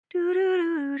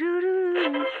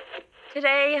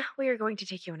Today, we are going to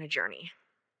take you on a journey,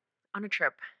 on a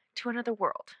trip to another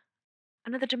world,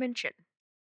 another dimension.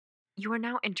 You are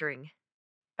now entering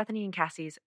Bethany and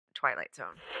Cassie's Twilight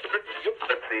Zone.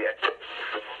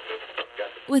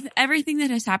 With everything that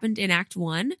has happened in Act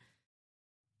 1,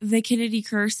 the Kennedy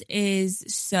curse is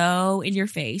so in your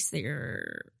face that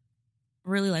you're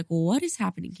really like, what is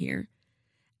happening here?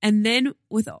 And then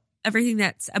with everything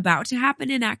that's about to happen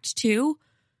in Act 2,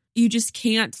 you just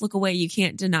can't look away. You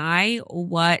can't deny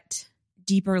what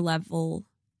deeper level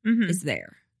is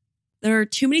there. There are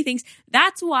too many things.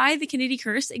 That's why the Kennedy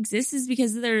curse exists, is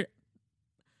because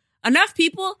enough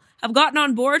people have gotten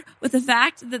on board with the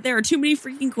fact that there are too many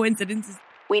freaking coincidences.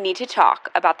 We need to talk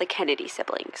about the Kennedy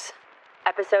siblings.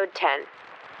 Episode 10.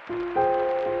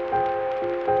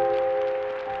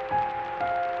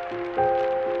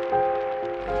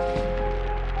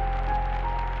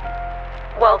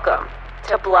 Welcome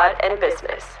to Blood and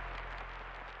Business.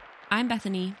 I'm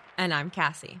Bethany. And I'm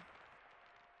Cassie.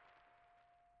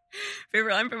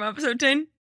 Favorite line from episode 10?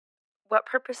 What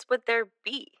purpose would there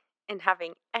be in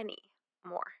having any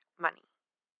more money?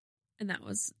 And that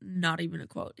was not even a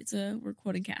quote. We're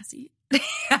quoting Cassie.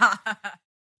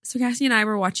 So Cassie and I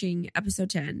were watching episode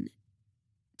 10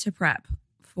 to prep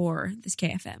for this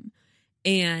KFM.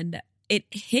 And it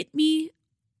hit me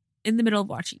in the middle of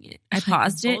watching it. I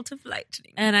paused it. Bolt of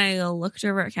lightning. And I looked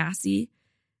over at Cassie.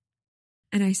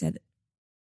 And I said,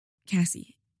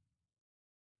 Cassie,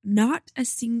 not a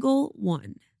single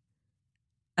one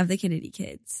of the Kennedy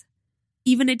kids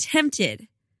even attempted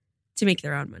to make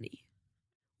their own money.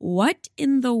 What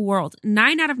in the world?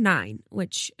 9 out of 9,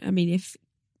 which, I mean, if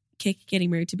Kick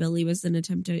getting married to Billy was an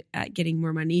attempt at getting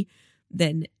more money,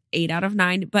 then 8 out of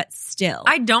 9, but still.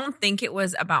 I don't think it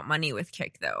was about money with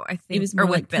Kick, though. I think it was more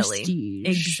with like Billy. Prestige.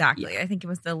 Exactly. Yeah. I think it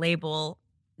was the label,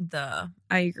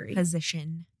 I agree.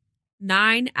 position.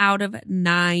 9 out of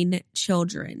 9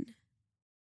 children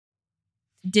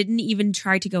didn't even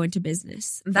try to go into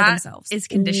business for themselves. That is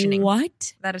conditioning.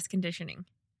 What? That is conditioning.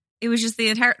 It was just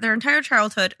their entire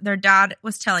childhood. Their dad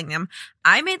was telling them,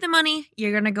 I made the money,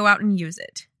 you're going to go out and use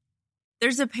it.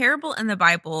 There's a parable in the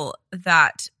Bible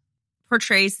that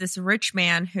portrays this rich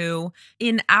man who,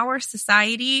 in our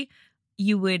society,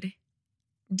 you would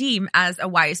deem as a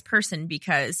wise person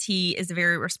because he is a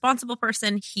very responsible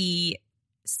person. He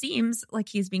seems like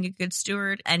he's being a good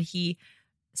steward and he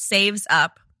saves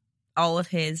up all of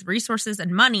his resources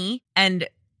and money, and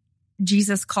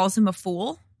Jesus calls him a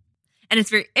fool. And it's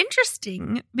very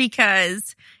interesting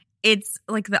because it's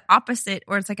like the opposite,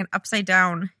 or it's like an upside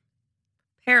down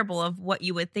parable of what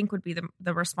you would think would be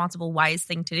the responsible, wise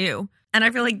thing to do. And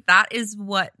I feel like that is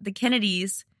what the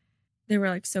Kennedys, they were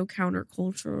like so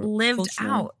countercultural. Lived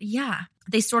out. Yeah.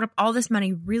 They stored up all this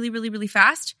money really, really, really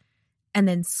fast and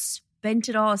then spent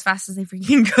it all as fast as they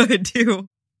freaking could too.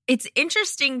 It's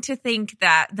interesting to think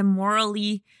that the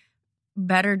morally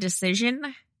better decision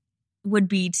would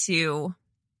be to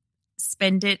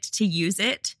spend it, to use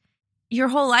it. Your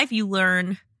whole life you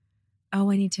learn, I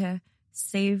need to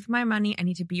save my money. I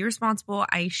need to be responsible.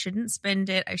 I shouldn't spend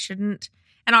it. I shouldn't.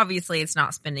 And obviously it's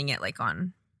not spending it like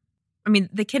on,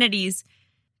 the Kennedys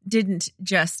didn't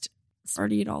just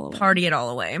party it all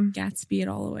away. Gatsby it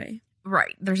all away.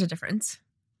 Right. There's a difference.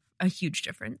 A huge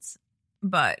difference.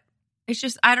 But it's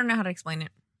just, I don't know how to explain it.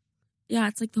 Yeah,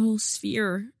 it's like the whole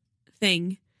sphere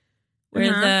thing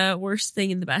where the worst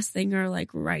thing and the best thing are like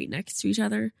right next to each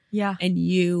other. Yeah.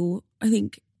 And I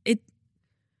think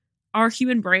our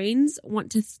human brains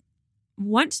want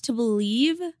to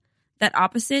believe that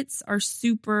opposites are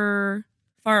super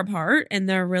far apart and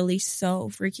they're really so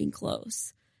freaking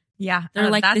close. Yeah. They're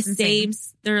like the insane.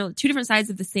 same, they're two different sides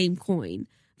of the same coin.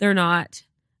 They're not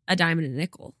a diamond and a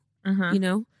nickel, you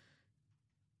know?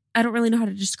 I don't really know how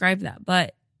to describe that,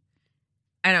 but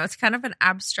I know it's kind of an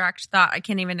abstract thought. I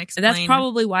can't even explain. That's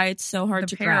probably why it's so hard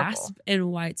to parable. grasp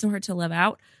and why it's so hard to live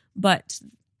out. But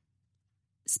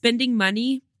spending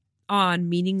money on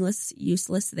meaningless,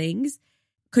 useless things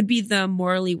could be the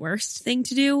morally worst thing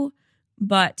to do,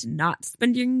 but not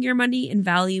spending your money and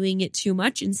valuing it too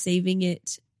much and saving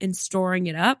it and storing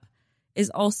it up is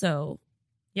also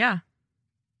the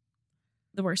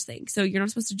worst thing. So you're not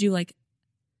supposed to do like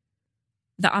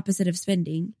the opposite of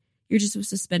spending. You're just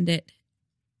supposed to spend it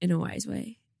in a wise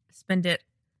way. Spend it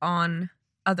on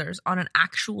others, on an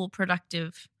actual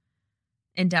productive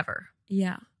endeavor.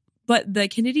 Yeah. But the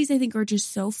Kennedys, I think, are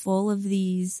just so full of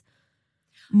these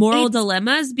moral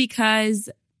dilemmas because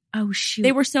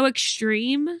they were so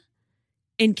extreme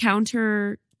and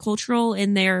countercultural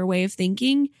in their way of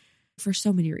thinking for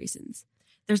so many reasons.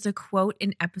 There's a quote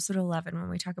in episode 11 when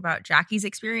we talk about Jackie's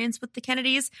experience with the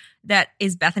Kennedys that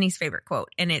is Bethany's favorite quote.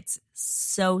 And it's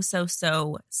so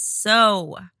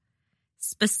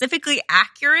specifically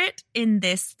accurate in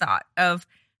this thought of,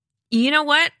 you know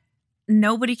what?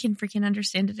 Nobody can freaking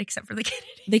understand it except for the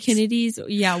Kennedys. The Kennedys,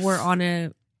 were on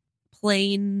a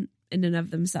plane in and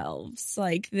of themselves.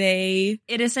 Like it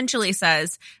essentially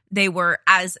says they were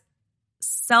as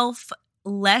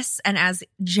selfless and as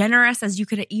generous as you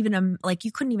could even,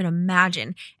 you couldn't even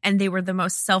imagine. And they were the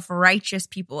most self-righteous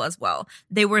people as well.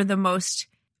 They were the most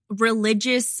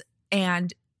religious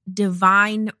and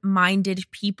divine-minded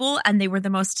people, and they were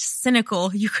the most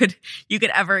cynical you could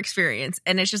ever experience.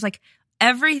 And it's just like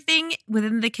everything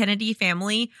within the Kennedy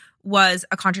family was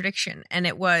a contradiction, and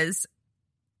it was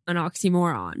an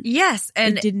oxymoron. Yes,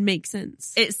 and it didn't make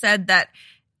sense. It said that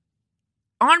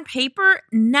on paper,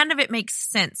 none of it makes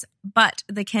sense, but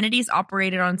the Kennedys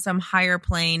operated on some higher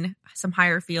plane, some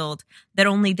higher field that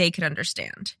only they could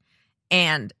understand.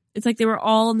 And it's like they were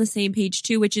all on the same page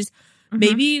too, which is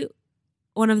maybe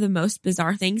one of the most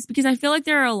bizarre things, because I feel like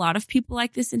there are a lot of people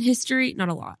like this in history. Not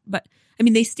a lot, but I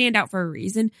mean, they stand out for a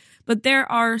reason. But there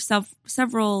are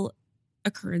several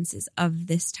occurrences of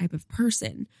this type of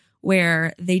person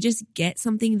where they just get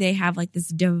something. They have like this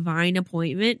divine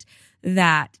appointment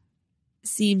that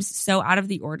seems so out of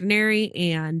the ordinary,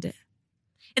 and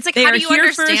it's like, how do you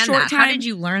understand that? How did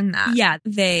you learn that? Yeah,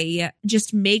 they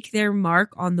just make their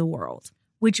mark on the world.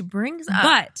 Which brings up...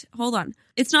 But, hold on.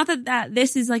 It's not that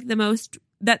this is like the most...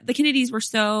 That the Kennedys were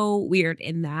so weird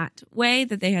in that way,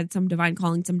 that they had some divine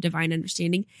calling, some divine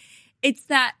understanding. It's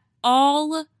that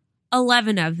all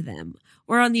 11 of them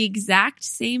were on the exact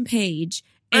same page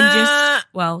and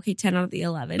 10 out of the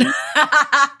 11.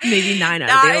 Maybe 9 out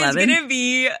of the 11. That is going to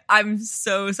be... I'm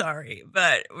so sorry,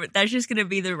 but that's just going to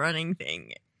be the running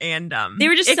thing. And they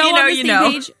were just so on the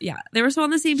same page. Yeah, they were so on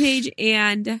the same page,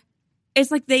 and... It's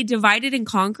like they divided and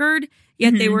conquered,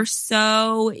 yet they were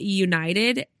so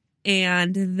united.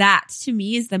 And that, to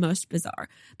me, is the most bizarre.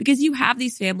 Because you have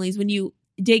these families, when you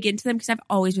dig into them, because I've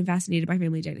always been fascinated by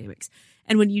family dynamics.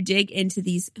 And when you dig into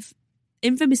these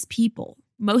infamous people,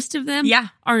 most of them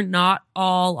are not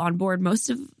all on board. Most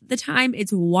of the time,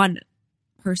 it's one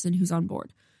person who's on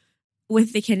board.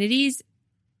 With the Kennedys,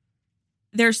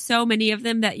 there's so many of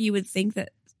them that you would think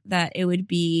that it would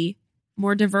be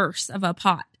more diverse of a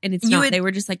pot, and it's not. They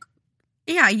were just like,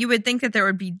 you would think that there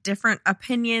would be different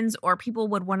opinions, or people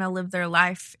would want to live their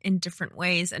life in different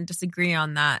ways and disagree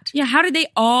on that. Yeah, how did they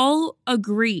all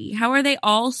agree? How are they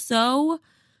all so?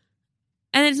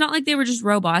 And it's not like they were just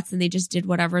robots and they just did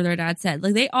whatever their dad said.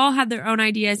 Like, they all had their own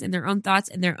ideas and their own thoughts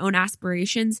and their own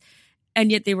aspirations,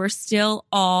 and yet they were still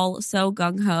all so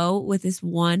gung-ho with this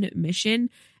one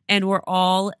mission, and were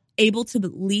all able to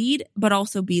lead but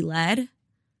also be led.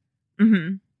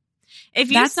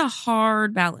 That's a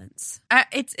hard balance.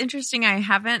 It's interesting. I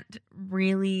haven't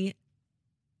really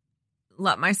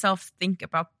let myself think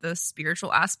about the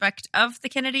spiritual aspect of the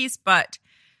Kennedys, but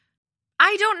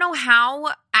I don't know how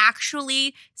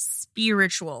actually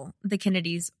spiritual the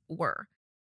Kennedys were.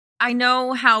 I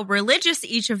know how religious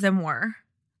each of them were,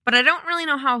 but I don't really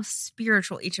know how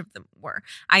spiritual each of them were.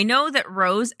 I know that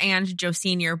Rose and Joe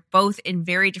Sr., both in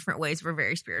very different ways, were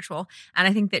very spiritual. And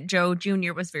I think that Joe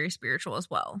Jr. was very spiritual as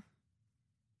well.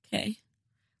 Okay.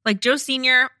 Like, Joe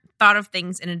Sr. thought of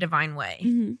things in a divine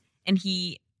way. And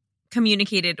he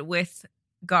communicated with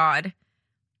God.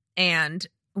 And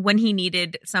when he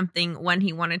needed something, when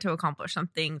he wanted to accomplish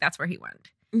something, that's where he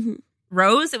went.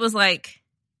 Rose, it was like,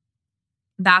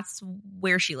 that's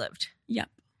where she lived. Yep.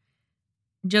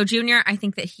 Joe Jr., I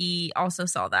think that he also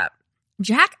saw that.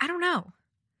 Jack, I don't know.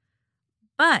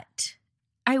 But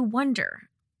I wonder,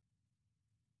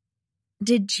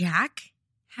 did Jack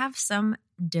have some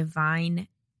divine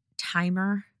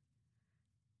timer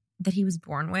that he was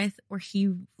born with, where he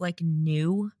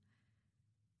knew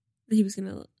that he was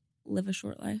going to live a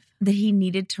short life? That he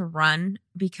needed to run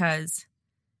because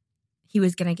he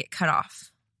was going to get cut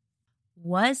off?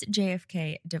 Was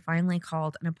JFK divinely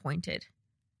called and appointed?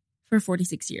 For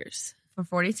 46 years. For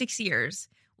 46 years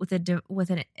with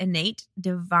an innate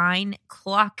divine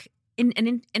clock,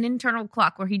 an internal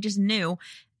clock where he just knew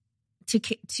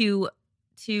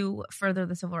to further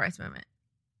the civil rights movement.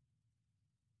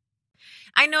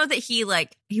 I know that he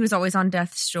was always on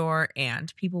death's door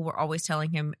and people were always telling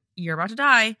him, you're about to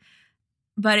die.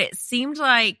 But it seemed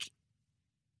like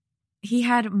he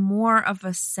had more of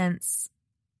a sense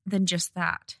than just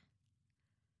that.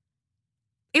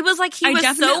 It was like he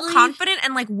was so confident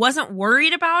and wasn't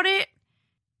worried about it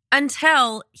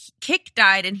until Kick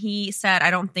died and he said,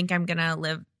 I don't think I'm going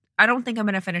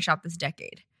to finish out this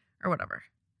decade or whatever.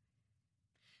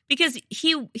 Because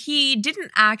he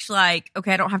didn't act like,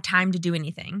 okay, I don't have time to do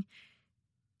anything.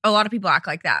 A lot of people act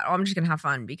like that. Oh, I'm just going to have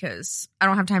fun because I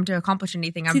don't have time to accomplish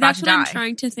anything. I'm about to die. That's what I'm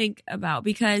trying to think about,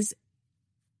 because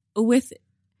with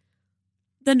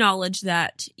the knowledge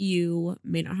that you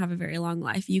may not have a very long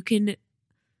life, you can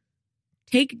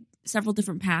take several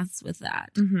different paths with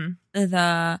that. Mm-hmm.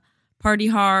 The party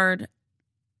hard,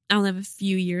 I only have a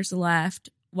few years left.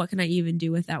 What can I even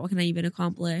do with that? What can I even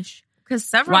accomplish? Because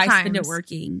several times, spend it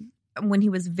working? When he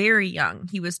was very young,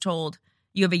 he was told,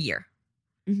 you have a year.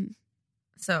 Mm-hmm.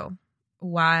 So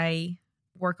why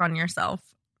work on yourself?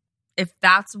 If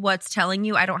that's what's telling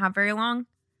you I don't have very long,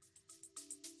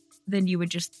 then you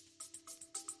would just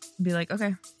be like,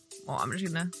 okay, well, I'm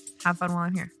just going to have fun while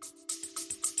I'm here.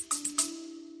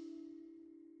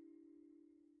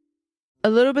 A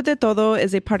Little Bit de Todo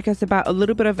is a podcast about a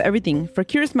little bit of everything for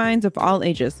curious minds of all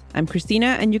ages. I'm Christina,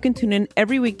 and you can tune in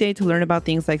every weekday to learn about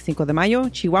things like Cinco de Mayo,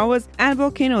 Chihuahuas, and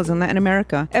volcanoes in Latin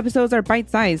America. Episodes are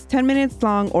bite-sized, 10 minutes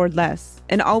long or less,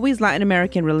 and always Latin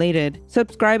American related.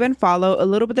 Subscribe and follow A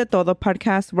Little Bit de Todo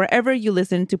podcast wherever you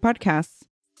listen to podcasts.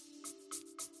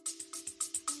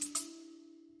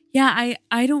 Yeah,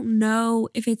 I don't know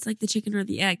if it's like the chicken or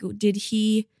the egg. Did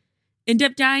he end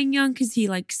up dying young because he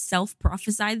like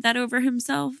self-prophesied that over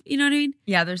himself? You know what I mean?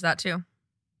 Yeah, there's that too.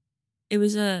 It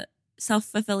was a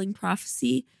self-fulfilling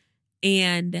prophecy,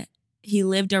 and he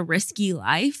lived a risky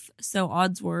life. So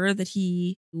odds were that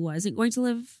he wasn't going to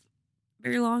live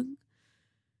very long.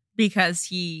 Because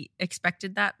he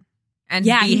expected that. And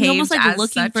yeah, he was almost like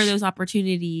looking such. for those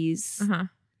opportunities Uh-huh.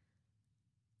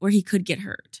 where he could get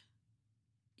hurt.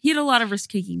 He had a lot of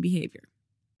risk-taking behavior.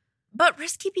 But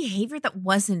risky behavior that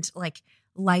wasn't like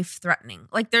life-threatening.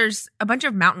 Like there's a bunch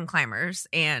of mountain climbers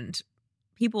and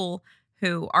people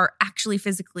who are actually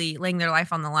physically laying their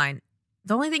life on the line.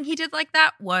 The only thing he did like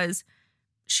that was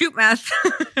shoot meth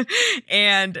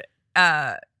and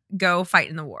go fight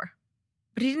in the war.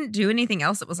 But he didn't do anything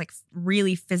else that was like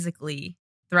really physically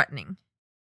threatening.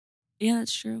 Yeah,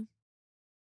 that's true.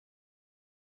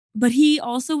 But he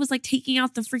also was like taking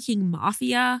out the freaking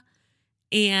mafia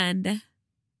and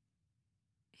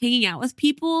hanging out with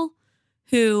people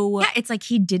who... Yeah, it's like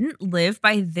he didn't live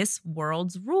by this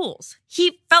world's rules.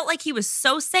 He felt like he was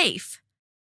so safe.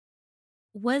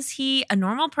 Was he a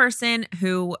normal person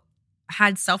who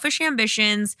had selfish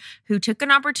ambitions, who took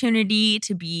an opportunity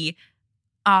to be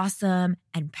awesome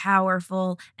and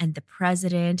powerful and the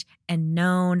president and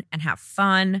known and have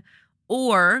fun?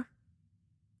 Or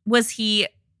was he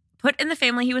put in the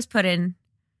family he was put in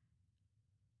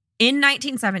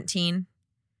 1917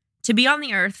 to be on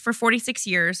the earth for 46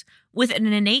 years with an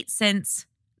innate sense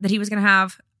that he was going to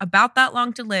have about that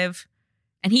long to live?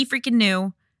 And he freaking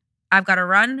knew, I've got to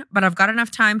run, but I've got enough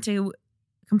time to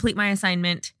complete my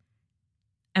assignment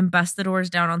and bust the doors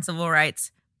down on civil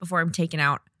rights before I'm taken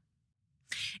out.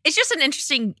 It's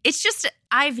just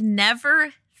I've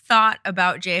never thought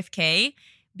about JFK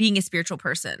being a spiritual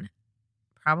person.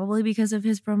 Probably because of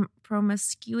his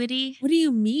promiscuity. What do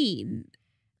you mean?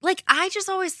 Like, I just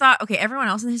always thought, okay, everyone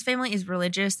else in his family is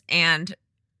religious and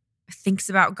thinks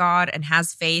about God and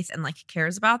has faith and like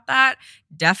cares about that.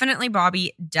 Definitely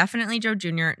Bobby, definitely Joe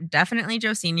Jr., definitely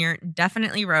Joe Sr.,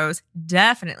 definitely Rose,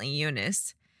 definitely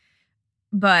Eunice.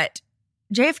 But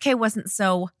JFK wasn't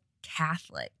so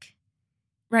Catholic.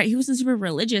 Right, he wasn't super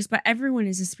religious, but everyone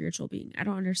is a spiritual being. I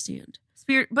don't understand.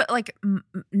 But like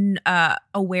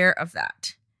aware of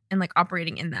that and like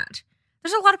operating in that.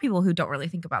 There's a lot of people who don't really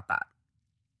think about that.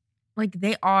 Like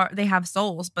they have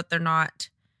souls, but they're not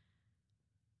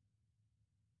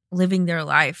living their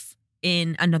life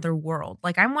in another world.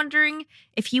 Like I'm wondering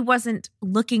if he wasn't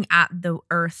looking at the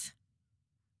earth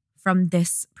from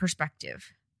this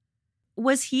perspective.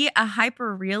 Was he a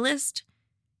hyper realist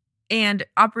and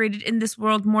operated in this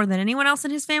world more than anyone else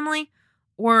in his family?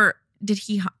 Or did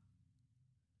he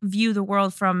view the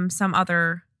world from some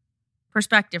other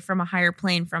perspective, from a higher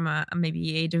plane, from a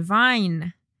maybe a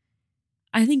divine?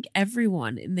 I think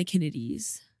everyone in the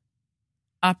Kennedys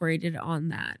operated on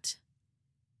that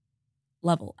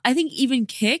level. I think even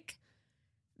Kick,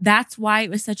 that's why it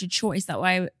was such a choice.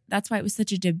 That's why it was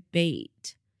such a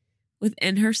debate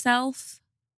within herself,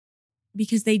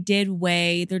 because they did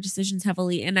weigh their decisions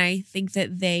heavily. And I think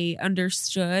that they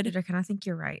understood. I kind of think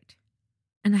you're right.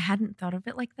 And I hadn't thought of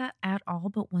it like that at all.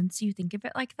 But once you think of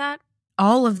it like that,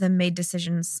 all of them made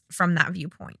decisions from that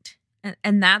viewpoint.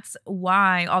 And that's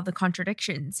why all the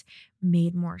contradictions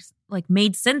made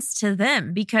sense to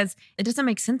them, because it doesn't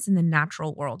make sense in the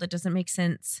natural world. It doesn't make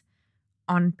sense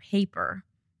on paper.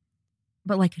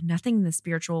 But like nothing in the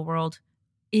spiritual world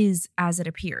is as it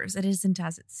appears. It isn't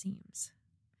as it seems.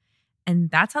 And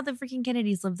that's how the freaking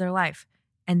Kennedys live their life.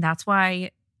 And that's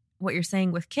why what you're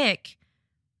saying with Kick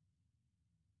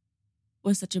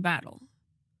was such a battle.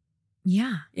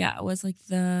 Yeah. Yeah, it was like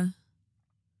the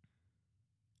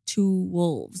two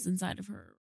wolves inside of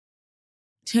her.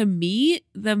 To me,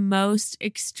 the most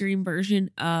extreme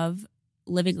version of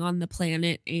living on the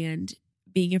planet and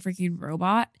being a freaking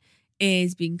robot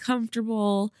is being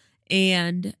comfortable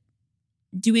and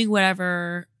doing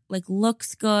whatever like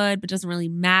looks good but doesn't really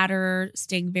matter,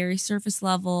 staying very surface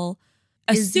level,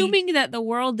 assuming that the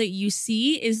world that you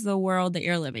see is the world that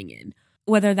you're living in,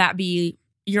 whether that be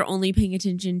you're only paying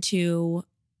attention to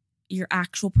your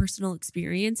actual personal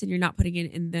experience and you're not putting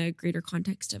it in the greater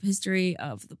context of history,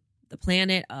 of the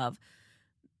planet, of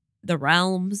the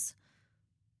realms,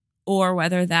 or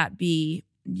whether that be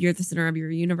you're the center of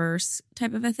your universe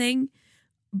type of a thing.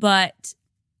 But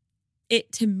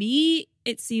to me,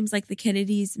 it seems like the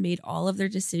Kennedys made all of their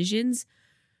decisions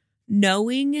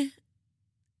knowing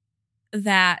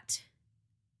that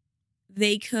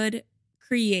they could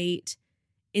create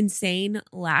insane,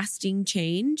 lasting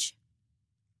change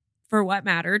for what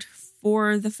mattered,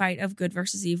 for the fight of good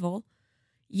versus evil.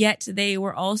 Yet they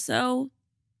were also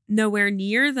nowhere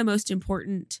near the most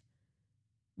important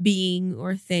being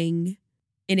or thing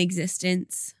in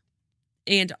existence.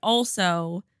 And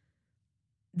also,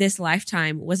 this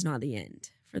lifetime was not the end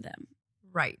for them.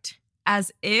 Right.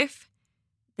 As if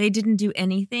they didn't do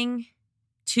anything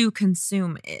to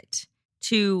consume it,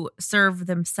 to serve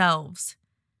themselves.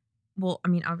 Well, I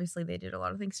mean, obviously they did a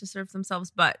lot of things to serve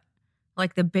themselves, but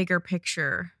like the bigger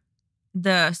picture,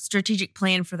 the strategic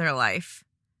plan for their life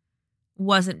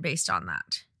wasn't based on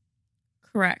that.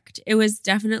 Correct. It was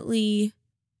definitely...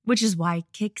 Which is why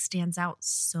Kick stands out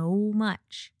so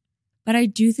much. But I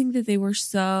do think that they were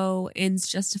so ends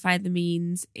justify the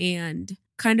means and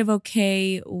kind of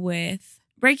okay with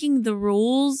breaking the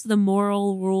rules, the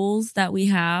moral rules that we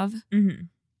have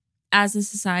as a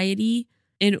society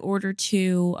in order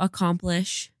to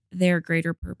accomplish their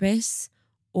greater purpose.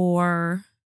 Or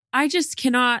I just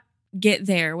cannot get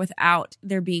there without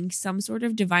there being some sort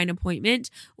of divine appointment,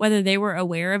 whether they were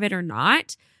aware of it or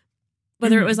not,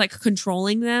 whether it was like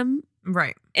controlling them.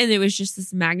 Right. And it was just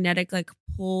this magnetic like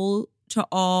pull to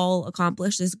all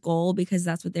accomplish this goal because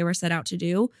that's what they were set out to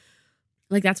do.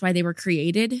 Like that's why they were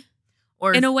created,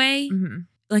 or in a way.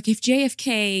 Like if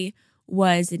JFK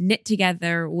was knit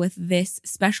together with this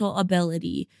special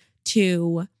ability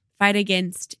to fight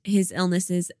against his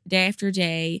illnesses day after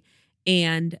day,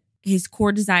 and his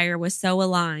core desire was so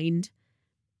aligned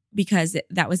because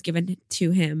that was given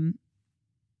to him.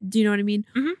 Do you know what I mean?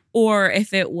 Or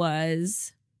if it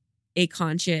was a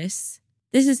conscious,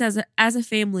 this is as a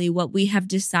family, what we have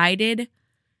decided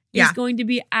is going to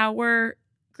be our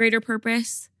greater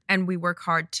purpose. And we work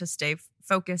hard to stay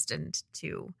focused and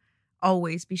to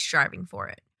always be striving for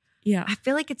it. Yeah. I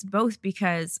feel like it's both,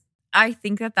 because I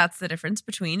think that that's the difference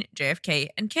between JFK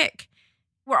and Kick.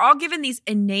 We're all given these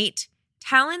innate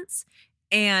talents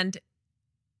and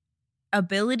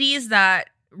abilities that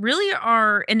really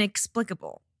are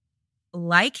inexplicable.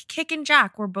 Like Kick and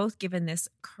Jack, were both given this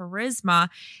charisma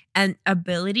and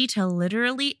ability to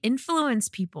literally influence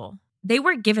people. They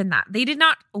were given that. They did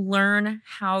not learn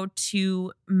how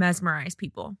to mesmerize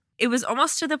people. It was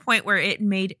almost to the point where it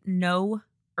made no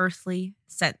earthly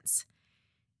sense.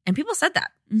 And people said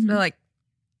that. They're like,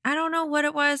 I don't know what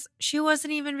it was. She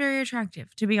wasn't even very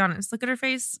attractive, to be honest. Look at her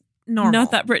face. Normal.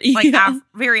 Not that pretty. Like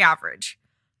very average.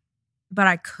 But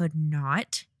I could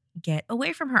not get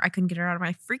away from her. I couldn't get her out of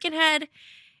my freaking head.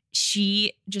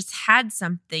 She just had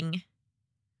something.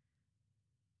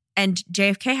 And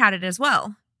JFK had it as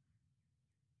well.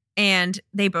 And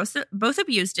they both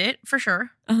abused it, for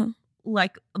sure.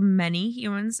 Like many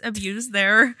humans abuse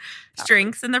their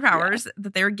strengths and their powers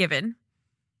that they were given.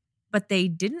 But they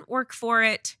didn't work for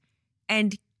it.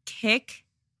 And Kick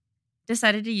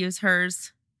decided to use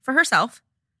hers for herself.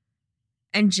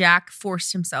 And Jack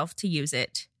forced himself to use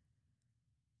it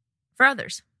for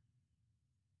others.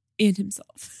 And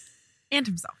himself.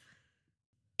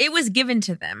 It was given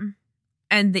to them.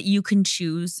 And that you can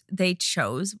choose. They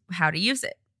chose how to use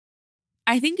it.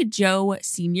 I think Joe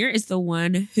Sr. is the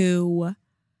one who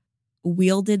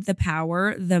wielded the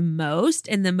power the most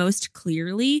and the most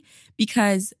clearly,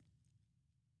 because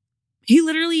he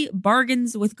literally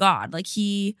bargains with God. Like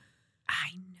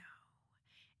I know.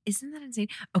 Isn't that insane?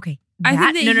 Okay.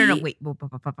 I think that no. Wait.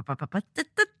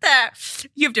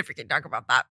 You have to freaking talk about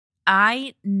that.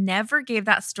 I never gave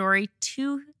that story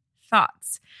 2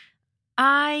 thoughts.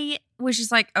 I was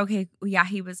just like, okay, yeah,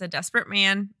 he was a desperate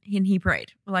man and he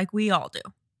prayed like we all do.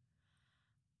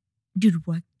 Dude,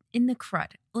 what in the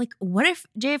crud? Like, what if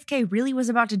JFK really was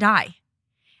about to die?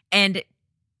 And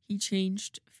he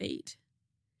changed fate.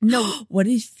 No. What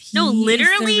if he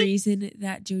literally is the reason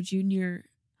that Joe Jr.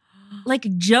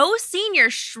 Like, Joe Sr.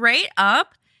 straight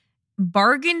up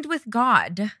bargained with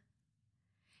God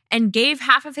and gave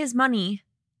half of his money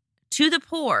to the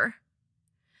poor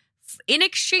in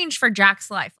exchange for Jack's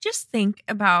life. Just think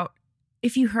about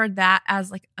if you heard that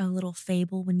as like a little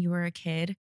fable when you were a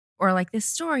kid, or like this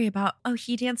story about, oh,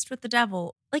 he danced with the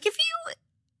devil. Like, if you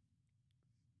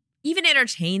even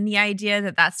entertain the idea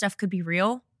that that stuff could be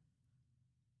real,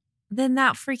 then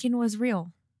that freaking was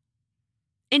real.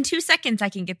 In 2 seconds, I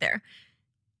can get there.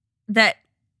 That,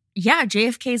 yeah,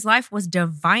 JFK's life was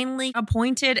divinely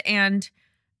appointed and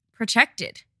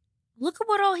protected. Look at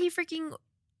what all he freaking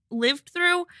lived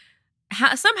through,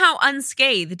 somehow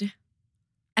unscathed.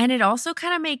 And it also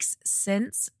kind of makes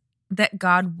sense that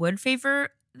God would favor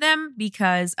them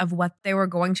because of what they were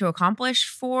going to accomplish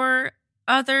for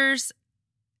others.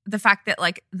 The fact that,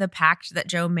 like, the pact that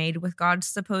Joe made with God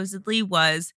supposedly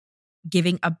was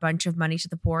giving a bunch of money to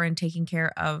the poor and taking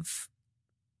care of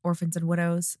orphans and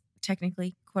widows,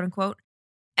 technically, quote unquote.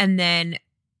 And then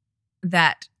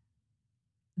that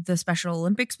the Special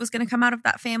Olympics was going to come out of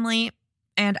that family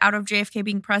and out of JFK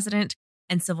being president,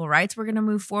 and civil rights were going to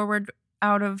move forward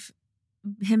out of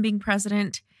him being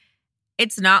president.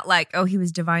 It's not like, oh, he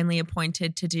was divinely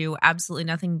appointed to do absolutely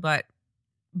nothing but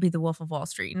be the Wolf of Wall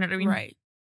Street. You know what I mean? Right.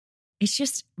 It's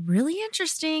just really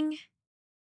interesting.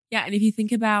 Yeah, and if you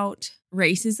think about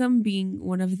racism being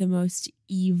one of the most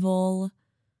evil,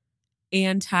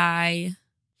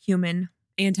 anti-human,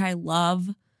 anti-love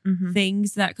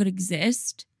things that could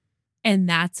exist, and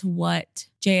that's what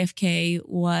JFK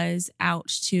was out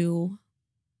to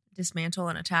dismantle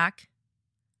and attack.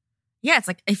 Yeah, it's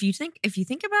like if you think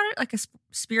about it like a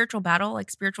spiritual battle,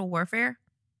 like spiritual warfare,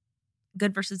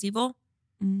 good versus evil,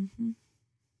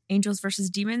 angels versus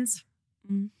demons.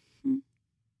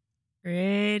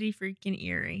 Pretty freaking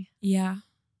eerie. Yeah.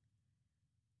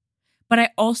 But I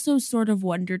also sort of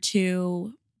wonder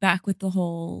too, back with the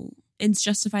whole ends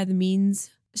justify the means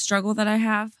struggle that I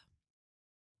have.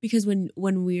 Because when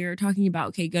we're talking about,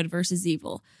 okay, good versus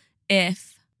evil,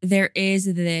 if there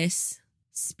is this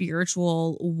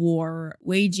spiritual war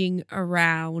waging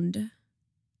around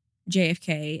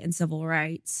JFK and civil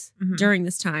rights during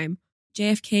this time,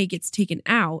 JFK gets taken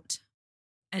out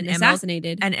and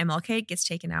assassinated. And MLK gets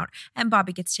taken out. And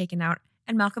Bobby gets taken out.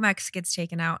 And Malcolm X gets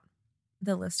taken out.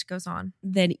 The list goes on.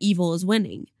 Then evil is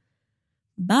winning.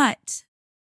 But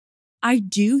I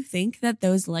do think that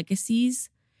those legacies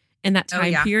and that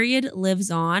time period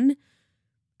lives on.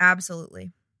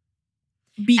 Absolutely.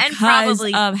 Because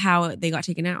of how they got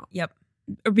taken out. Yep.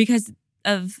 Or because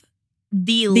of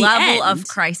the level of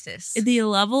crisis. The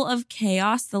level of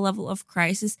chaos, the level of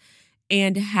crisis,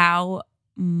 and how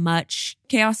much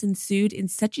chaos ensued in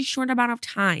such a short amount of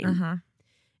time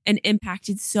and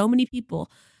impacted so many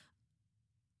people.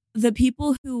 The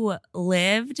people who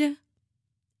lived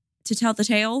to tell the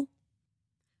tale,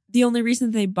 the only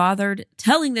reason they bothered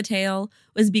telling the tale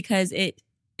was because it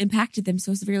impacted them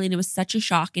so severely, and it was such a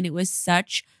shock, and it was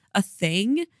such a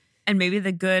thing. And maybe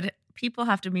the good people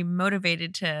have to be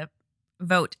motivated to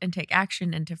vote and take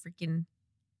action and to freaking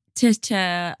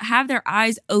to have their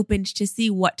eyes opened to see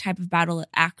what type of battle it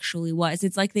actually was.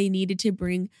 It's like they needed to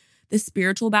bring the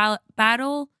spiritual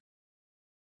battle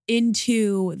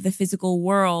into the physical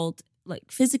world,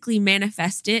 like physically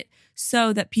manifest it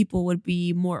so that people would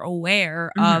be more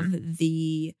aware of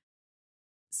the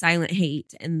silent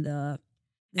hate and the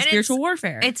spiritual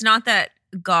warfare. It's not that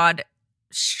God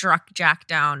struck Jack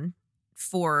down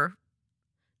for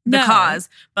the cause,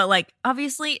 but like,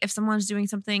 obviously, if someone's doing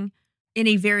something in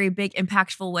a very big,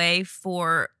 impactful way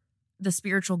for the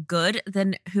spiritual good,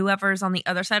 then whoever's on the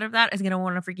other side of that is going to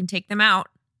want to freaking take them out.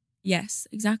 Yes,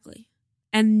 exactly.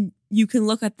 And you can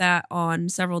look at that on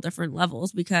several different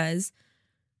levels, because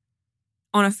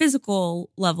on a physical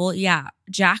level, yeah,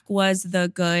 Jack was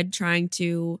the good trying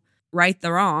to right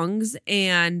the wrongs,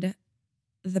 and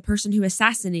the person who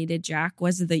assassinated Jack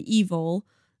was the evil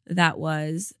that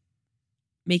was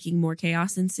making more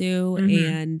chaos ensue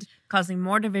and causing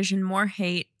more division, more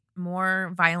hate,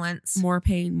 more violence, more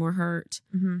pain, more hurt,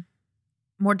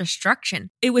 more destruction.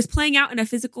 It was playing out in a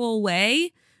physical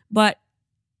way, but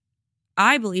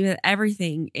I believe that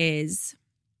everything is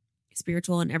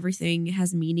spiritual and everything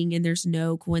has meaning, and there's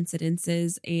no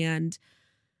coincidences. And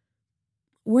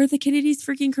were the Kennedys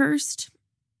freaking cursed?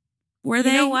 Were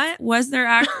they? You know what? Was there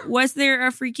a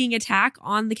freaking attack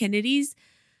on the Kennedys?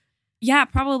 Yeah,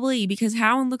 probably, because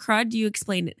how in the crud do you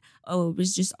explain it? Oh, it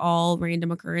was just all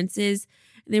random occurrences.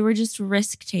 They were just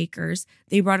risk takers.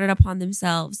 They brought it upon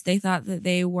themselves. They thought that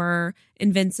they were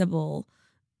invincible.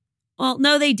 Well,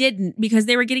 no, they didn't, because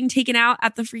they were getting taken out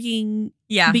at the freaking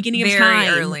beginning of time.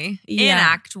 Very early. In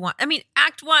Act 1. I mean,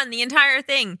 Act 1, the entire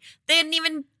thing. They hadn't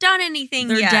even done anything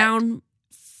yet. They're down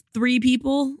 3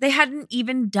 people. They hadn't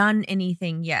even done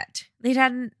anything yet. They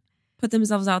hadn't put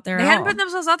themselves out there. They hadn't put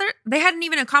themselves out there. They hadn't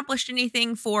even accomplished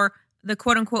anything for the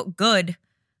quote unquote good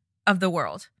of the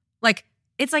world. Like,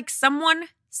 it's like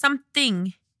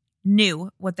something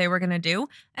knew what they were going to do,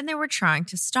 and they were trying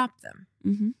to stop them.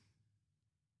 Mm-hmm.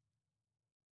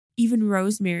 Even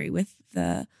Rosemary with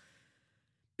the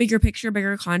bigger picture,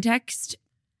 bigger context.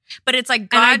 But it's like,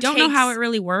 God, and I don't know how it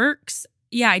really works.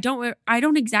 Yeah, I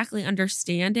don't exactly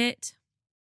understand it.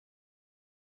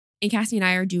 And Cassie and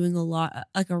I are doing a lot,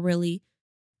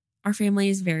 our family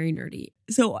is very nerdy.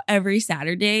 So every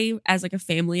Saturday as like a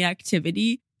family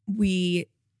activity, we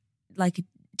like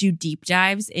do deep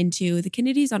dives into the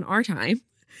Kennedys on our time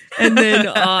and then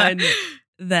on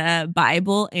the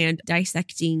Bible and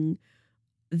dissecting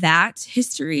that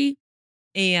history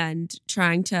and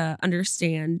trying to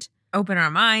understand. Open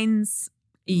our minds,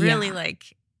 really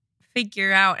like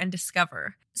figure out and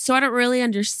discover. So I don't really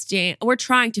understand. We're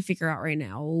trying to figure out right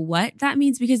now what that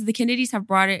means, because the Kennedys have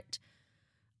brought it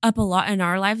up a lot in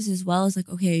our lives as well, as like,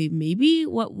 okay, maybe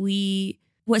what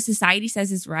society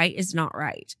says is right is not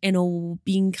right. And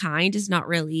being kind is not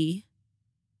really.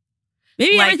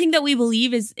 Maybe like, everything that we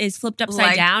believe is flipped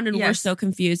upside down, and we're so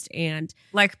confused. And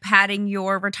like padding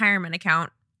your retirement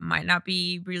account might not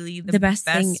be really the best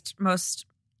thing, most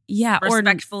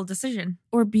respectful decision.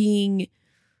 Or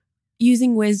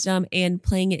using wisdom and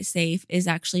playing it safe is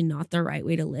actually not the right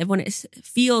way to live, when it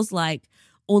feels like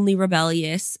only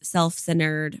rebellious,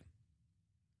 self-centered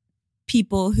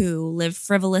people who live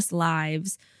frivolous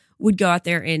lives would go out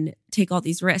there and take all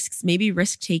these risks. Maybe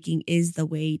risk-taking is the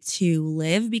way to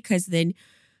live, because then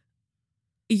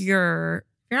you're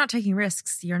not taking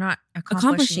risks. You're not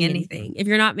accomplishing anything. If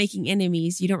you're not making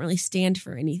enemies, you don't really stand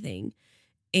for anything.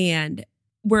 And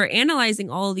we're analyzing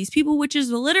all of these people, which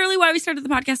is literally why we started the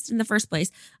podcast in the first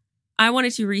place. I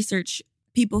wanted to research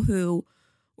people who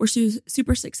were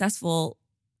super successful,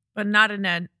 but not in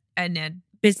a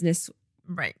business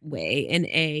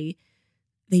way.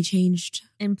 They changed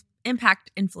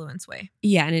impact influence way.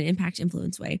 Yeah, in an impact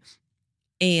influence way.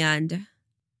 And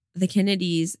the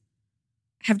Kennedys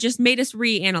have just made us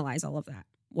reanalyze all of that.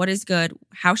 What is good?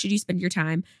 How should you spend your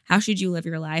time? How should you live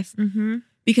your life? Mm-hmm.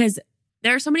 Because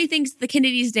there are so many things the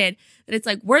Kennedys did that it's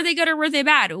like, were they good or were they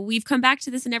bad? We've come back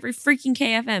to this in every freaking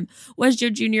KFM. Was Joe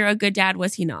Jr. a good dad?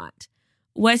 Was he not?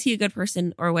 Was he a good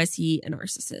person, or was he a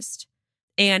narcissist?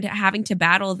 And having to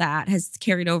battle that has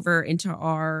carried over into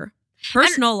our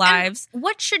personal lives. And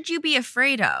what should you be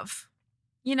afraid of?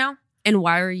 You know? And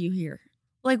why are you here?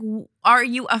 Like, are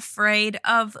you afraid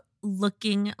of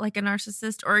looking like a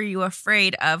narcissist, or are you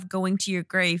afraid of going to your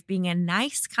grave being a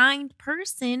nice, kind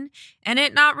person and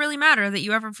it not really matter that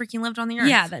you ever freaking lived on the earth?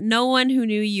 Yeah, that no one who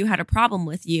knew you had a problem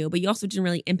with you, but you also didn't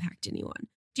really impact anyone.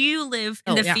 Do you live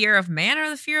in the fear of man or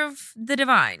the fear of the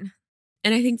divine?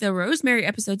 And I think the Rosemary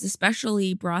episodes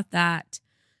especially brought that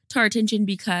to our attention,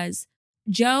 because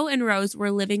Joe and Rose were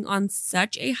living on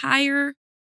such a higher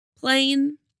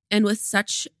plane and with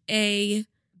such a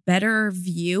better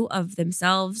view of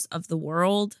themselves, of the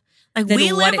world. Like,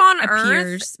 we live on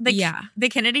Earth. The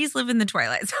Kennedys live in the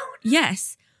Twilight Zone.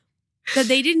 Yes. That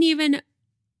they didn't even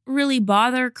really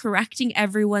bother correcting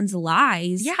everyone's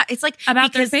lies. Yeah, it's like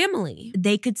about their family.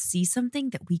 They could see something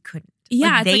that we couldn't.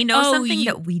 Yeah, like, they know something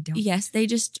that we don't. Yes, they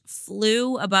just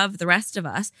flew above the rest of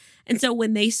us. And so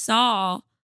when they saw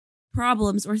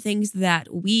problems or things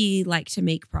that we like to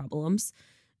make problems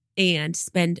and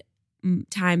spend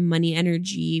time, money,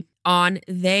 energy on,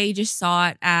 they just saw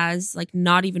it as like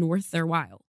not even worth their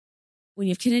while. When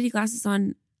you have Kennedy glasses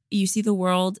on, you see the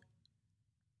world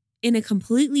in a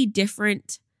completely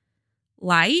different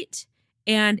light,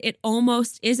 and it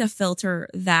almost is a filter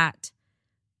that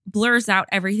blurs out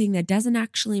everything that doesn't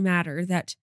actually matter,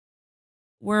 that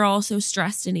we're all so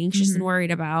stressed and anxious and worried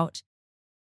about,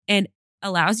 and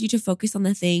allows you to focus on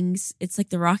the things. It's like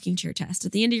the rocking chair test.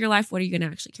 At the end of your life, what are you going to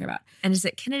actually care about? And is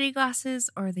it Kennedy glasses,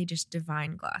 or are they just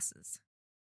divine glasses?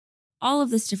 All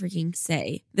of this to freaking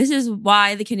say. This is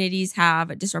why the Kennedys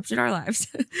have disrupted our lives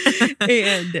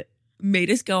and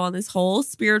made us go on this whole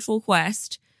spiritual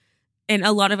quest. And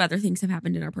a lot of other things have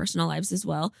happened in our personal lives as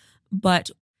well.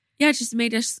 But yeah, it just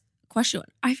made us question.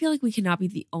 I feel like we cannot be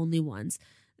the only ones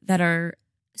that are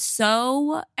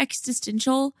so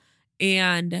existential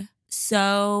and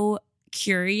so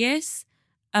curious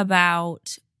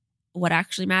about what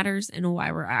actually matters and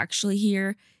why we're actually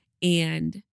here,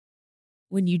 And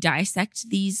when you dissect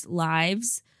these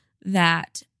lives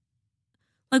that,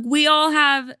 like, we all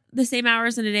have the same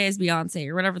hours in a day as Beyonce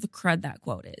or whatever the crud that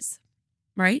quote is,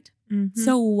 right? Mm-hmm.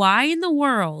 So why in the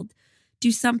world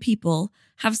do some people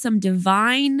have some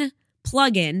divine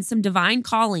plug-in, some divine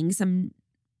calling, some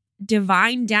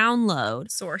divine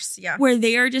download Source, yeah. where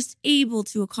they are just able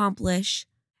to accomplish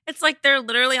It's like they're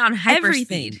literally on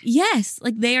everything? hyperspeed. Yes,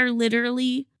 like they are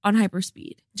literally on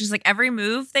hyperspeed. Just like every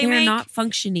move they They're make not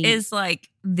functioning. is like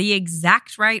the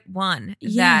exact right one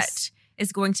Yes. that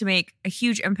is going to make a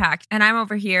huge impact. And I'm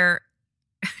over here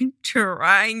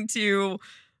trying to,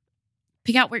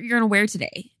 Pick out what you're going to wear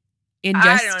today. And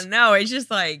I just don't know. It's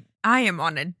just like I am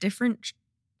on a different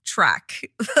track.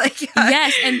 Like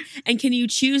yes, and can you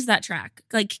choose that track?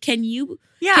 Like, can you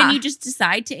just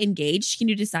decide to engage? Can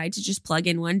you decide to just plug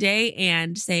in one day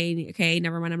and say, okay,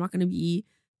 never mind, I'm not going to be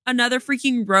another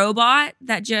freaking robot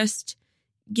that just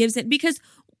gives it? Because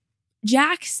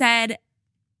Jack said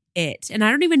it, and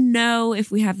I don't even know if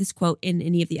we have this quote in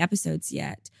any of the episodes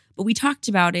yet, but we talked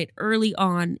about it early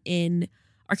on in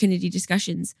our Kennedy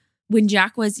discussions when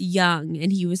Jack was young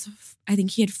and he was, I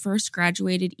think he had first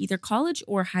graduated either college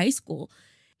or high school.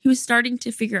 He was starting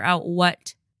to figure out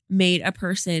what made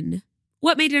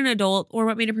an adult or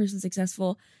what made a person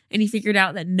successful. And he figured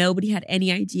out that nobody had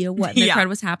any idea what in their crowd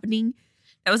was happening.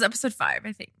 That was episode 5,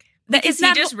 I think. That Because is he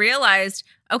not just realized,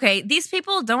 okay, these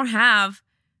people don't have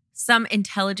some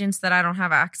intelligence that I don't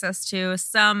have access to,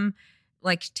 some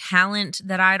like talent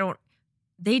that I don't,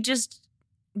 they just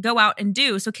go out and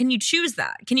do. So can you choose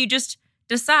that? Can you just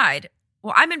decide,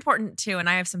 well, I'm important too, and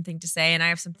I have something to say, and I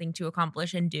have something to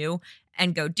accomplish and do,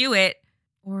 and go do it?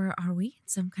 Or are we in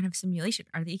some kind of simulation?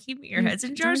 Are they keeping your heads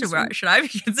in jars, or should I be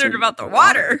concerned about the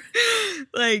water?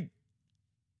 Like,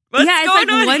 what's it's going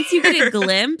like on once you get here? a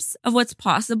glimpse of what's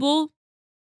possible,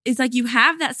 it's like you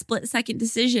have that split second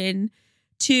decision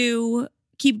to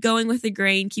keep going with the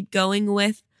grain, keep going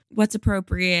with what's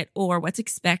appropriate or what's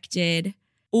expected,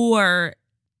 or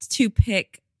to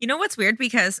pick. You know what's weird?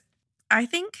 Because I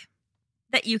think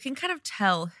that you can kind of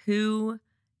tell who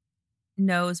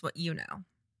knows what you know.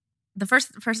 The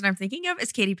first person I'm thinking of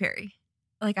is Katy Perry.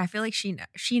 Like, I feel like she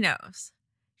knows.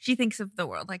 She thinks of the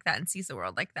world like that and sees the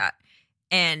world like that.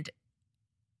 And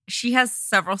she has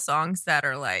several songs that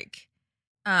are like,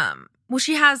 well,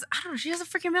 she has a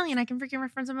freaking million. I can freaking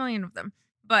reference a million of them.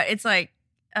 But it's like,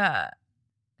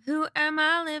 who am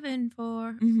I living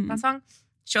for? Mhm. That song.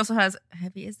 She also has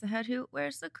heavy is the head who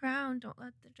wears the crown. Don't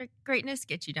let the greatness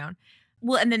get you down.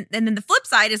 Well, and then the flip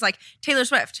side is like Taylor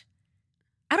Swift.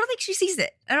 I don't think she sees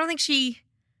it. I don't think she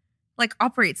like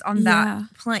operates on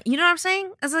that plane. You know what I'm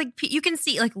saying? As like you can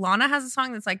see, like Lana has a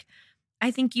song that's like,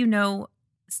 I think you know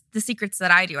the secrets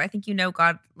that I do. I think you know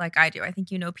God like I do. I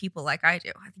think you know people like I do.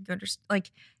 I think you understand.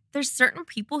 Like, there's certain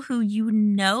people who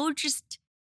just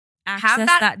Access have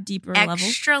that deeper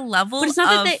extra level. But it's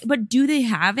not that but do they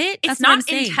have it? It's That's what I'm not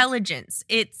saying. intelligence.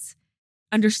 It's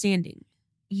Understanding.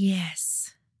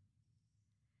 yes.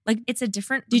 Like, it's a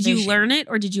different. Did you vision. learn it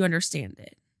or did you understand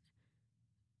it?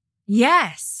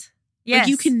 Yes. Yes. Like,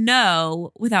 you can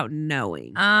know without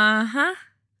knowing. Uh-huh.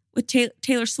 With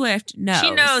Taylor Swift, no.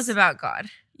 She knows about God.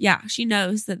 Yeah, she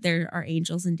knows that there are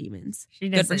angels and demons. She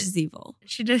Good versus evil.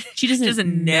 She doesn't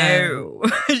know.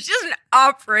 She doesn't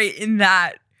operate in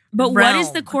that. But what is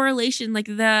the realm. correlation? Like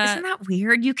Isn't that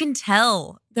weird? You can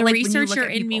tell. the like, when you look researcher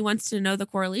at in me people. wants to know the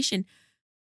correlation.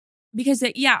 Because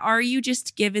are you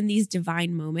just given these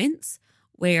divine moments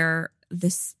where the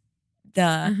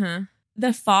Mhm.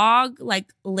 the fog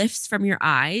like lifts from your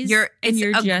eyes,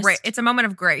 It's a moment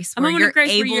of grace. a moment of grace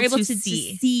able where you're able to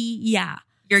see.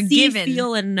 You're You're see, given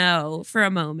feel, and know for a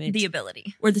moment the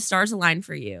ability. where the stars align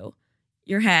for you.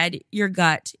 Your head, your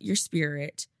gut, your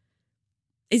spirit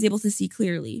is able to see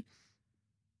clearly.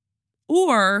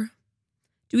 Or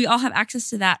do we all have access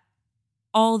to that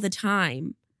all the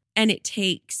time and it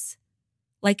takes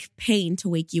like pain to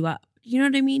wake you up? You know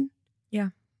what I mean? Yeah.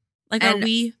 Like, And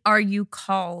are Are you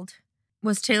called?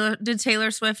 Did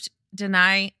Taylor Swift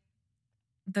deny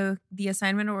the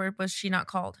assignment, or was she not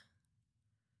called?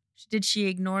 Did she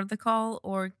ignore the call,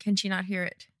 or can she not hear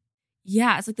it?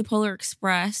 yeah, it's like the Polar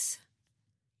Express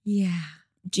Yeah.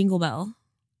 jingle bell.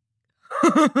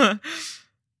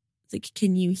 It's like,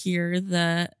 can you hear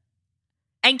the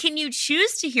And can you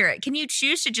choose to hear it? Can you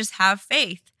choose to just have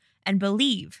faith and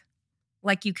believe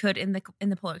like you could in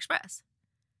the Polar Express?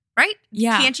 Right?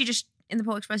 Yeah. Can't you just in the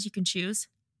Polar Express you can choose?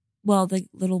 well, the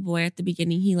little boy at the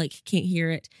beginning, he like can't hear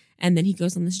it. And then he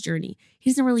goes on this journey. He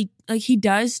doesn't really like, he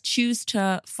does choose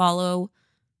to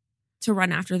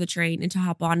run after the train and to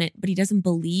hop on it, but he doesn't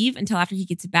believe until after he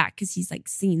gets back because he's like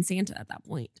seeing Santa at that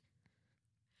point.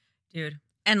 Dude.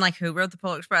 And like, who wrote the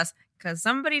Polar Express? Because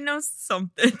somebody knows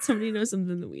something. Somebody knows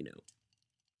something that we know.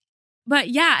 But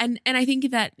yeah, and I think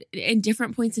that in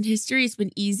different points in history, it's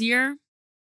been easier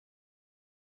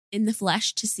in the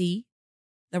flesh to see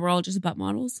that we're all just butt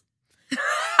models.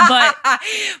 But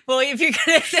well, if you're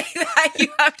gonna say that, you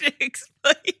have to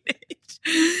explain it.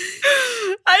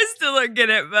 I still don't get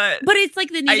it, but it's like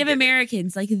the Native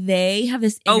Americans, like they have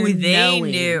this inner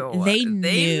knowing. They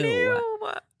knew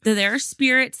that there are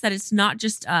spirits, that it's not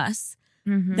just us,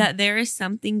 that there is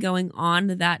something going on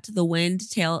that the wind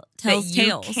tells tales.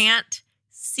 You can't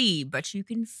see, but you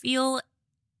can feel,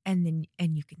 and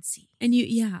you can see, and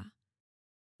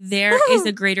there is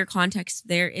a greater context.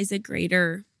 There is a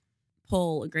greater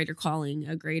pull, a greater calling,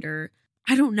 a greater,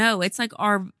 I don't know. It's like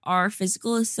our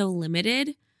physical is so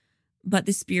limited, but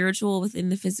the spiritual within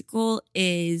the physical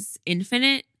is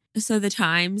infinite. So the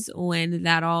times when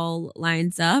that all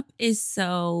lines up is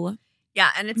so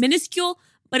and it's minuscule.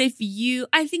 But I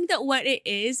think that what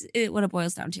it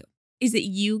boils down to is that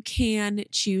you can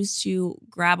choose to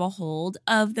grab a hold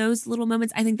of those little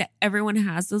moments. I think that everyone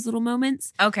has those little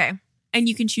moments. Okay. And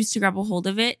you can choose to grab a hold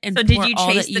of it. And so did you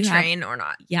chase the train or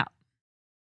not? Yeah.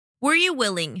 Were you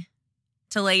willing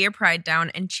to lay your pride down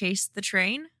and chase the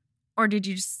train? Or did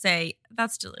you just say,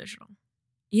 that's delusional?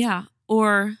 Yeah.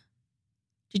 Or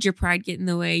did your pride get in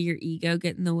the way, your ego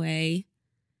get in the way,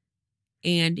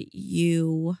 and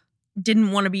you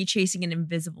didn't want to be chasing an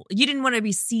invisible... You didn't want to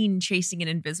be seen chasing an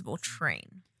invisible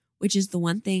train. Which is the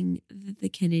one thing that the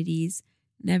Kennedys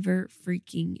never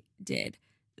freaking did.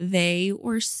 They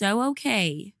were so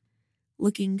okay,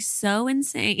 looking so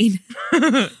insane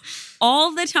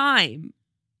all the time.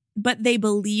 But they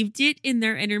believed it in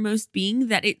their innermost being,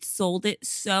 that it sold it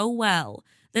so well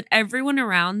that everyone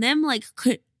around them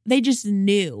they just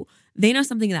knew. They know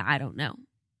something that I don't know.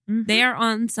 Mm-hmm. They are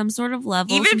on some sort of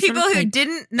level. Even people who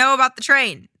didn't know about the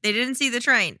train, they didn't see the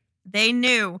train. They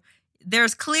knew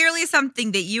there's clearly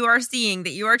something that you are seeing,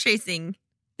 that you are chasing.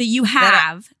 That you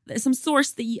have some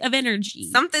source of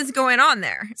energy. Something's going on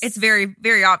there. It's very,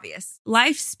 very obvious.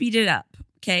 Life speeded up,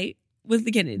 okay, with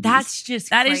the Kennedys. That's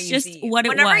just crazy. That is just what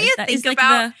Whenever it was. You think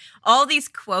about all these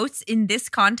quotes in this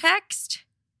context,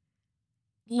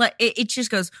 it just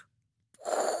goes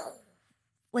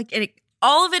like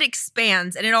all of it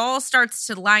expands and it all starts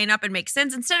to line up and make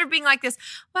sense instead of being like this,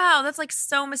 wow, that's like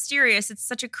so mysterious. It's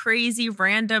such a crazy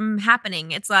random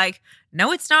happening. It's like,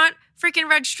 no, it's not. Freaking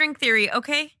red string theory,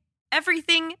 okay?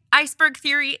 Everything iceberg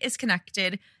theory is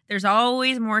connected. There's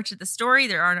always more to the story.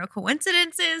 There are no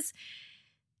coincidences.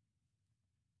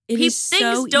 Things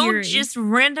don't just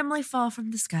randomly fall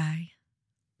from the sky.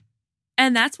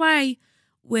 And that's why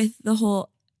with the whole,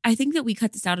 I think that we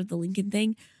cut this out of the Lincoln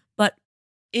thing, but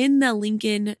in the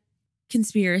Lincoln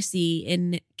conspiracy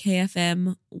in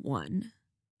KFM 1,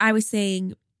 I was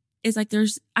saying, is like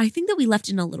I think that we left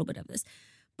in a little bit of this,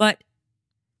 but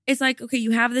it's like, okay,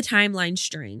 you have the timeline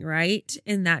string, right?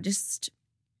 And that just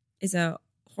is a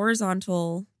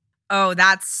horizontal. Oh,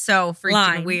 that's so freaking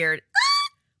line. Weird.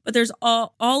 But there's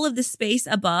all of the space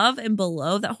above and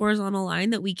below that horizontal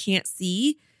line that we can't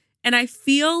see. And I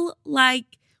feel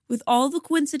like with all the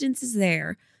coincidences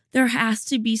there has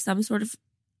to be some sort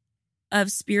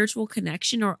of spiritual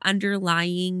connection or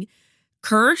underlying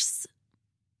curse.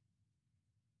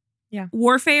 Yeah.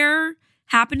 Warfare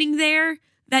happening there.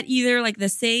 That either like the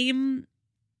same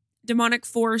demonic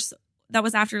force that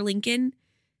was after Lincoln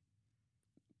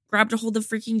grabbed a hold of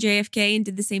freaking JFK and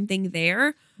did the same thing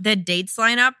there. The dates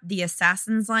line up, the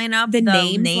assassins line up, the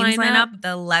names line up,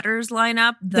 the letters line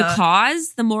up, the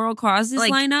moral causes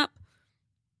line up.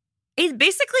 It's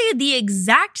basically the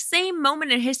exact same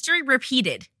moment in history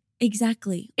repeated.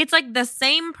 Exactly. It's like the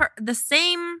same.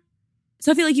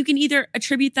 So I feel like you can either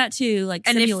attribute that to like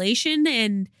simulation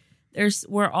and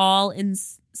we're all in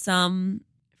some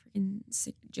freaking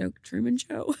sick joke Truman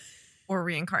Show, or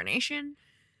reincarnation,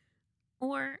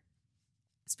 or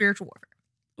spiritual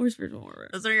warfare.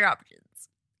 Those are your options.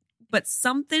 But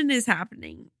something is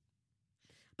happening.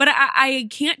 But I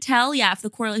can't tell, if the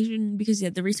correlation, because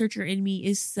the researcher in me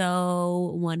is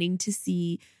so wanting to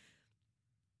see,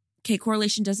 okay,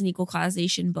 correlation doesn't equal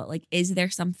causation, but like, is there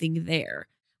something there?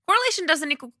 Correlation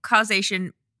doesn't equal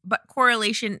causation, but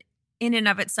correlation in and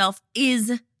of itself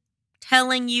is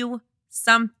telling you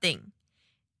something.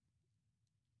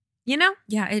 You know?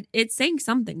 Yeah, it's saying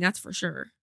something, that's for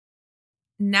sure.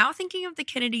 Now thinking of the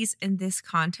Kennedys in this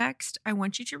context, I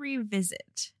want you to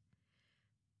revisit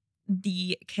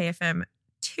the KFM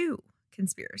 2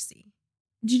 conspiracy.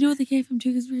 Do you know what the KFM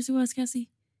 2 conspiracy was, Cassie?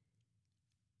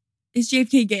 Is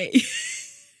JFK gay?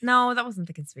 No, that wasn't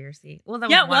the conspiracy. Well, that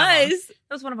was Yeah, it one of them. was.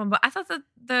 That was one of them. But I thought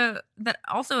that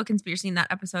also a conspiracy in that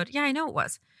episode. Yeah, I know it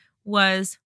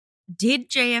was did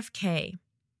JFK,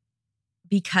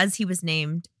 because he was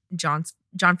named John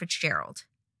Fitzgerald,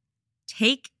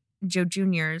 take Joe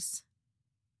Jr.'s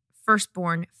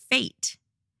firstborn fate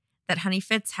that Honey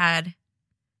Fitz had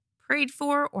prayed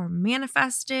for or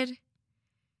manifested?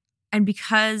 And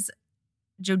because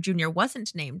Joe Jr.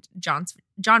 wasn't named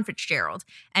John Fitzgerald,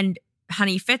 and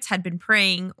Honey Fitz had been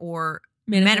praying or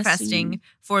manifesting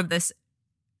for this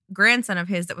grandson of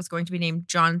his that was going to be named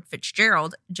John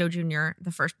Fitzgerald, Joe Jr.,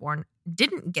 the firstborn,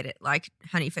 didn't get it like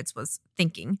Honey Fitz was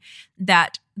thinking,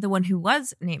 that the one who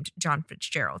was named John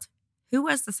Fitzgerald, who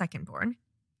was the secondborn,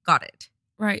 got it.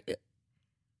 Right.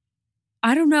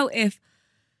 I don't know if...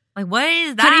 Like, what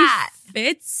is that? Honey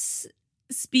Fitz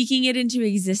speaking it into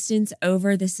existence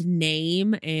over this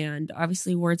name, and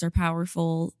obviously words are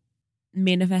powerful.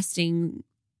 Manifesting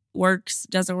works,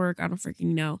 doesn't work, I don't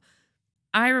freaking know.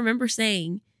 I remember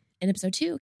saying in episode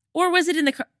 2, or was it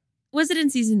in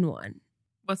season 1?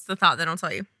 What's the thought? Then I'll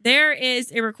tell you. There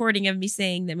is a recording of me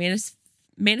saying that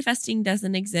manifesting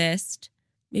doesn't exist.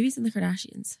 Maybe it's in the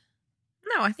Kardashians.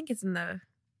 No, I think it's in the...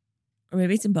 Or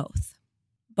maybe it's in both.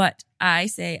 But I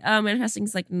say, manifesting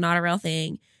is like not a real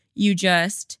thing. You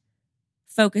just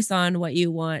focus on what you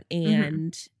want,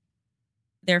 and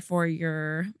therefore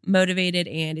you're motivated,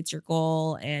 and it's your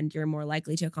goal, and you're more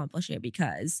likely to accomplish it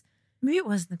because maybe it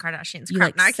was in the Kardashians. You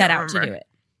Crap, like set out to do it.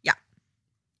 Yeah.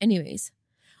 Anyways,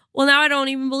 well, now I don't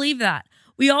even believe that.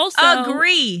 We also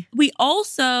agree. We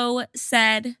also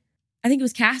said, I think it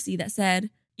was Cassie that said,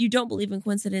 you don't believe in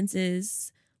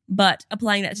coincidences, but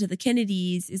applying that to the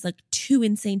Kennedys is like too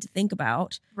insane to think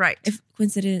about. Right. If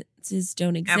coincidences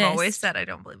don't exist. I've always said I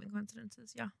don't believe in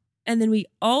coincidences. Yeah. And then we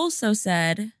also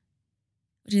said,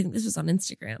 which I think this was on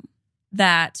Instagram,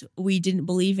 that we didn't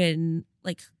believe in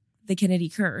like the Kennedy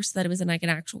curse, that it was like an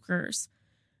actual curse.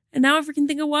 And now I freaking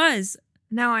think it was.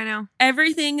 No, I know.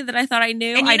 Everything that I thought I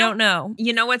knew, I don't know.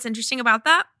 You know what's interesting about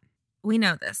that? We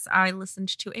know this. I listened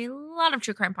to a lot of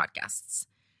true crime podcasts.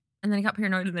 And then I got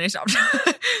paranoid, and then I stopped.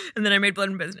 And then I made Blood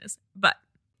and Business. But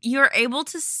you're able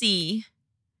to see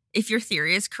if your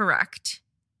theory is correct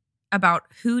about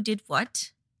who did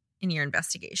what in your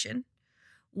investigation.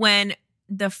 When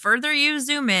the further you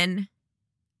zoom in,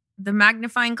 the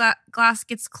magnifying glass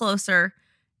gets closer,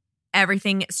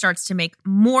 everything starts to make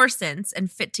more sense and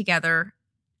fit together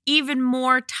even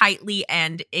more tightly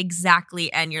and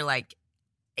exactly. And you're like,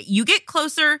 you get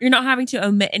closer. You're not having to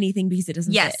omit anything because it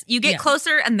doesn't fit. You get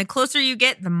closer, and the closer you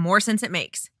get, the more sense it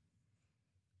makes.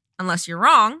 Unless you're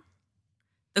wrong,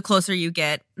 the closer you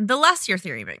get, the less your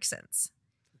theory makes sense.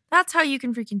 That's how you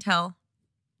can freaking tell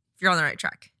if you're on the right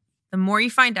track. The more you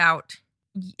find out,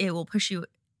 it will push you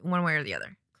one way or the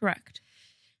other. Correct.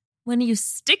 When you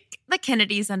stick the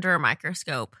Kennedys under a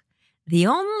microscope, the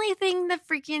only thing that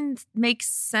freaking makes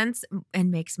sense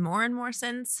and makes more and more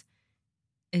sense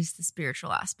is the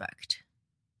spiritual aspect.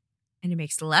 And it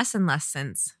makes less and less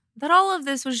sense that all of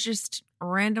this was just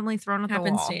randomly thrown at the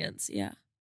wall. Happenstance, yeah.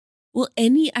 Well,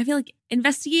 I feel like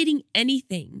investigating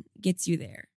anything gets you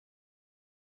there.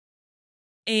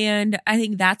 And I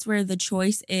think that's where the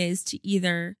choice is to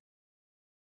either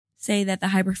say that the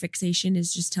hyperfixation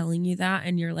is just telling you that,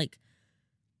 and you're like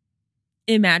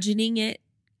imagining it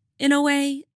in a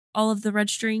way, all of the red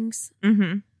strings.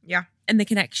 Yeah. And the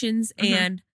connections,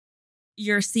 and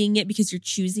you're seeing it because you're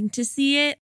choosing to see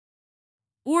it.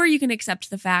 Or you can accept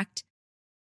the fact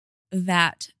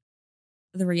that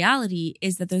the reality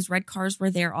is that those red cars were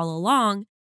there all along,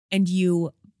 and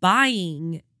you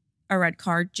buying a red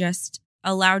car just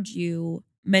allowed you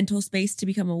mental space to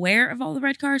become aware of all the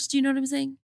red cars. Do you know what I'm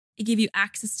saying? It gave you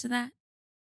access to that,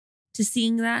 to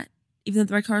seeing that, even though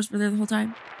the red cars were there the whole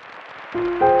time.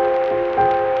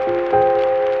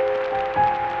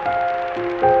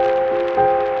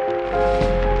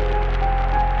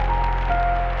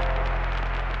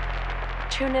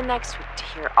 Tune in next week to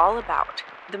hear all about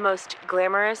the most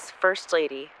glamorous First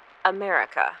Lady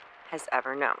America has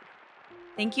ever known.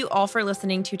 Thank you all for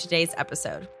listening to today's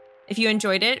episode. If you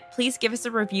enjoyed it, please give us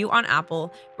a review on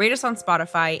Apple, rate us on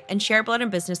Spotify, and share Blood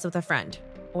and Business with a friend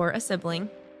or a sibling.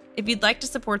 If you'd like to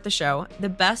support the show, the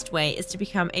best way is to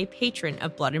become a patron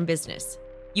of Blood and Business.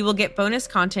 You will get bonus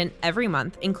content every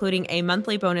month, including a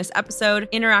monthly bonus episode,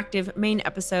 interactive main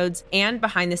episodes, and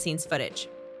behind-the-scenes footage.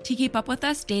 To keep up with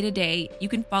us day to day, you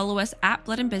can follow us at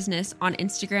Blood and Business on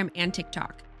Instagram and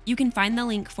TikTok. You can find the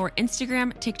link for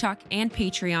Instagram, TikTok, and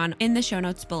Patreon in the show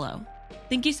notes below.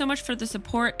 Thank you so much for the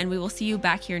support, and we will see you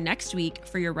back here next week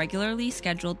for your regularly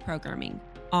scheduled programming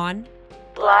on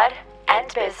Blood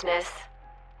and Business.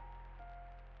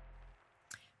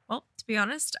 To be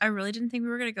honest, I really didn't think we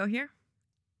were going to go here.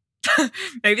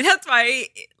 Maybe that's why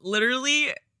literally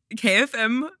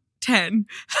KFM 10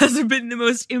 has been the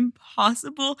most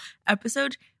impossible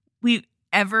episode we've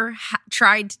ever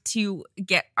tried to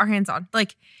get our hands on.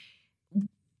 Like,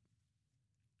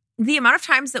 the amount of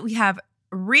times that we have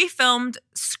refilmed,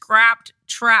 scrapped,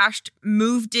 trashed,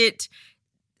 moved it.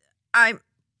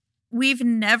 We've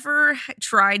never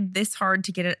tried this hard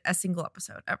to get a single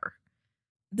episode ever.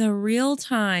 The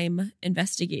real-time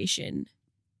investigation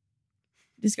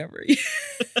discovery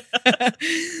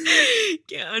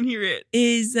Can't hear it.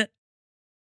 is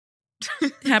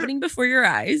happening before your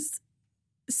eyes.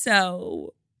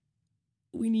 So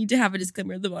we need to have a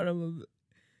disclaimer at the bottom of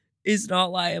is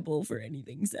not liable for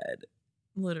anything said.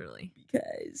 Literally.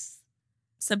 Because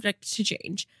subject to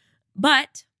change.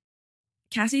 But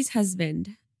Cassie's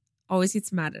husband always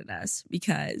gets mad at us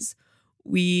because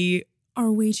we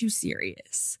are way too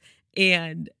serious.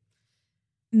 And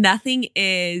nothing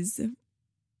can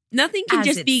As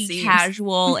just it be seems.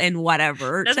 casual and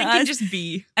whatever. Nothing to can us. just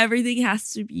be. Everything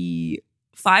has to be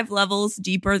 5 levels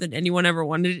deeper than anyone ever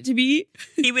wanted it to be.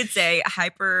 He would say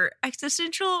hyper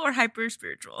existential or hyper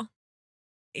spiritual.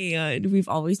 And we've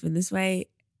always been this way.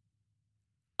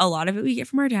 A lot of it we get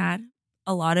from our dad.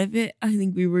 A lot of it, I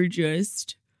think we were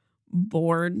just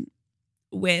born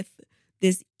with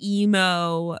this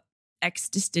emo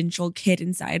existential kid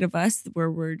inside of us where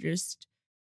we're just,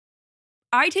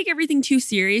 I take everything too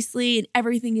seriously and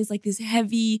everything is like this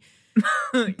heavy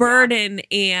burden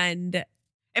and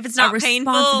If it's a not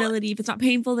painful, responsibility. If it's not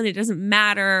painful, then it doesn't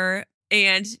matter.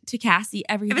 And to Cassie,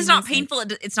 everything. if it's not is like- painful,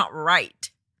 it's not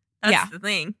right. That's Yeah. the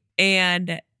thing.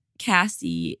 and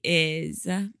Cassie is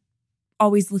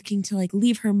always looking to like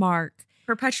leave her mark.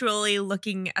 Perpetually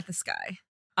looking at the sky.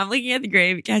 I'm looking at the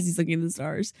grave. Cassie's looking at the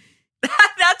stars.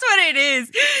 That's what it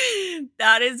is.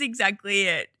 That is exactly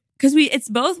it. Because it's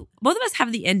both of us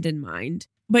have the end in mind,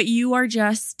 but you are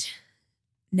just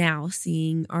now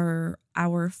seeing our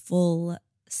full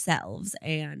selves,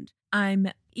 and I'm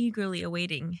eagerly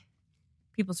awaiting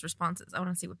people's responses. I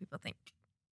want to see what people think.